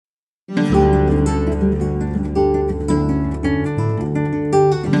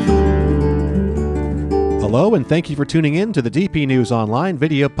Hello, and thank you for tuning in to the DP News Online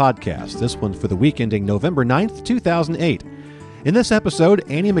video podcast. This one's for the week ending November 9th, 2008. In this episode,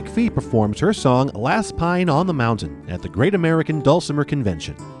 Annie MacFie performs her song Last Pine on the Mountain at the Great American Dulcimer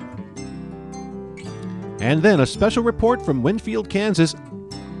Convention. And then a special report from Winfield, Kansas.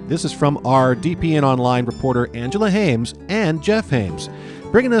 This is from our DPN Online reporter Angela Hames and Jeff Hames,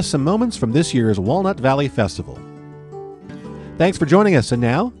 bringing us some moments from this year's Walnut Valley Festival. Thanks for joining us, and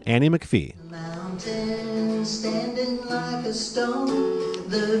now, Annie MacFie. Standing like a stone,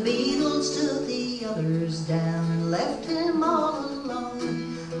 the Beatles took the others down and left him all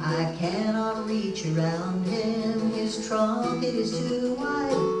alone. I cannot reach around him, his trunk it is too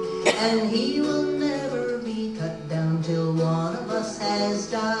wide, and he will never be cut down till one of us has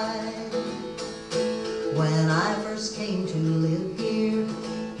died. When I first came to live here,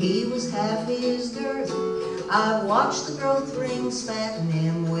 he was half his girth. I've watched the growth rings fatten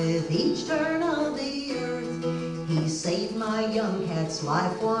him with each turn of the earth. He saved my young cat's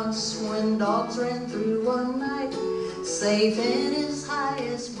life once when dogs ran through one night. Safe in his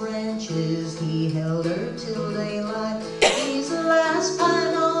highest branches, he held her till daylight. He's the last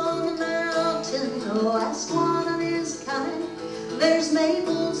pine on the mountain, the last one of his kind. There's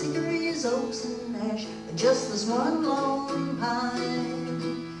maples, hickories, oaks, and ash, but just this one lone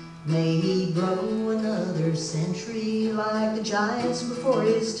pine. May he grow another century like the giants before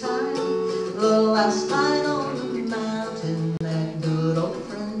his time. The last pine on the mountain, that good old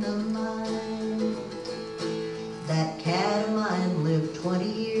friend of mine. That cat of mine lived 20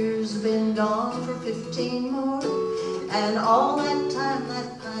 years, been gone for 15 more. And all that time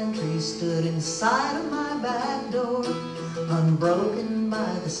that pine tree stood inside of my back door, unbroken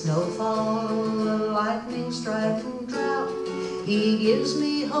by the snowfall, the lightning strike and drought. He gives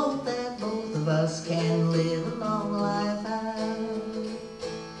me hope that both of us can live a long life out.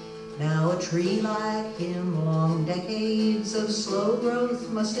 Now a tree like him, long decades of slow growth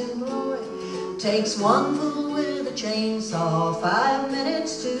must employ. Takes one fool with a chainsaw, 5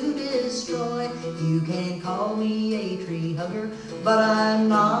 minutes to destroy. You can call me a tree hugger, but I'm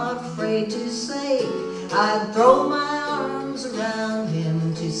not afraid to say I'd throw my arms around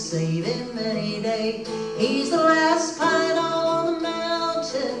him to save him any day. He's the last pine on the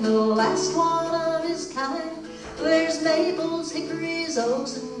mountain, the last one of his kind. There's maples, hickories,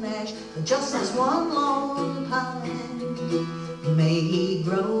 oaks, and ash, but just this one lone pine. May he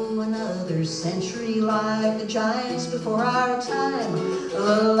grow another century like the giants before our time.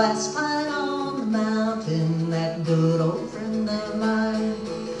 The last pine on the mountain, that good old friend of mine.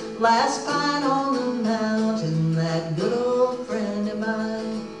 Last pine on the mountain, that good old friend of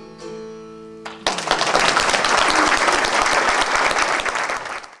mine.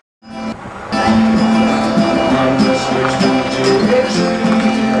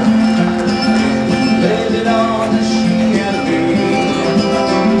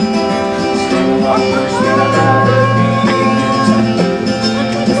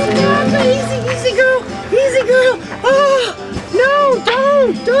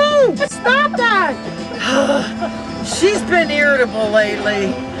 Stop that! She's been irritable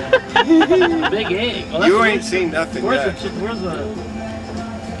lately. Big egg. Well, you ain't seen nothing yet. Where's the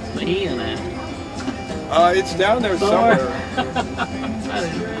hen at? It's down there somewhere.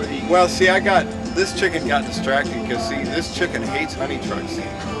 Well, see, this chicken got distracted because, see, this chicken hates honey trucks.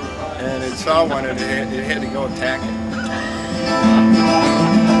 And it saw one and it had to go attack it.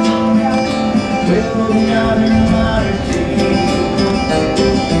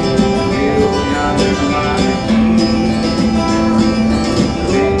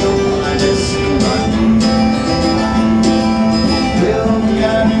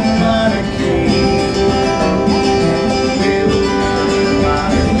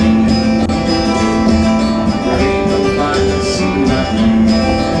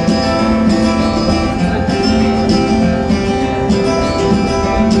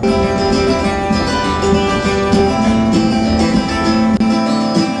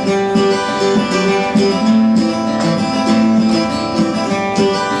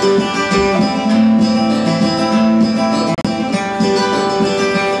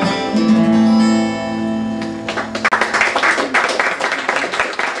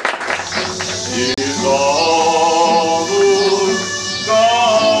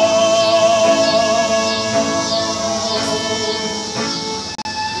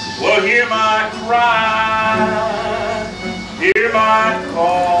 Well, hear my cry, hear my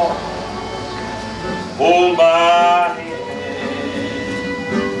call, hold my hand,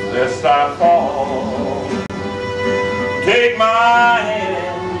 lest I fall. Take my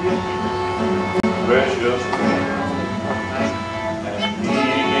hand,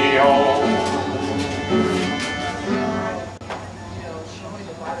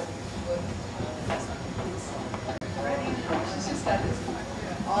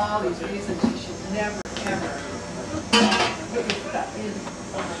 all these reasons you should never, ever put your foot up in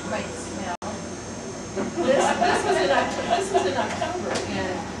might smell. This was in October,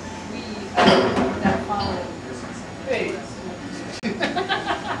 and we that following Christmas.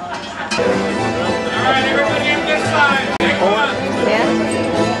 All right, everybody on this side. Take one.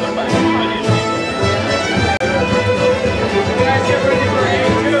 You guys get ready for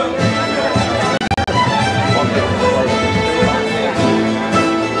A2.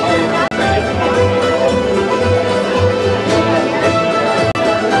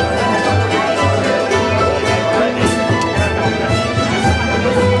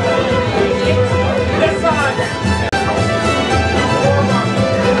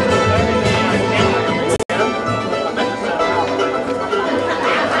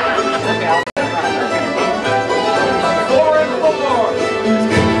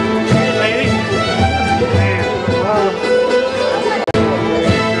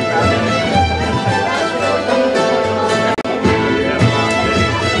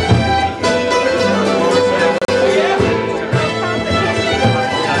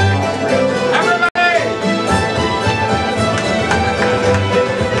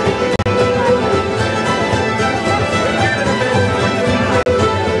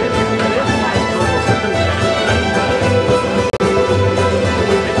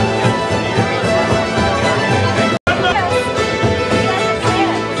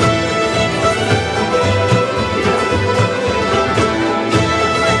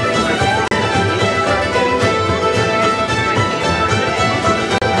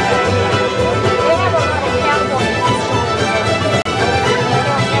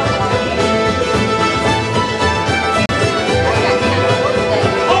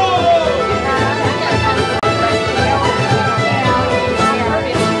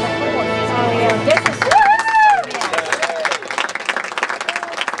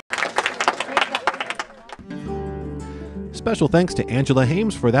 Special thanks to Angela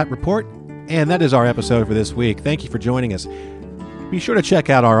Hames for that report. And that is our episode for this week. Thank you for joining us. Be sure to check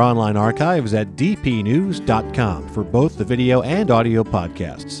out our online archives at dpnews.com for both the video and audio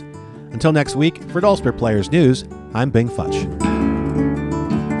podcasts. Until next week, for Dulcimer Players News, I'm Bing Futch.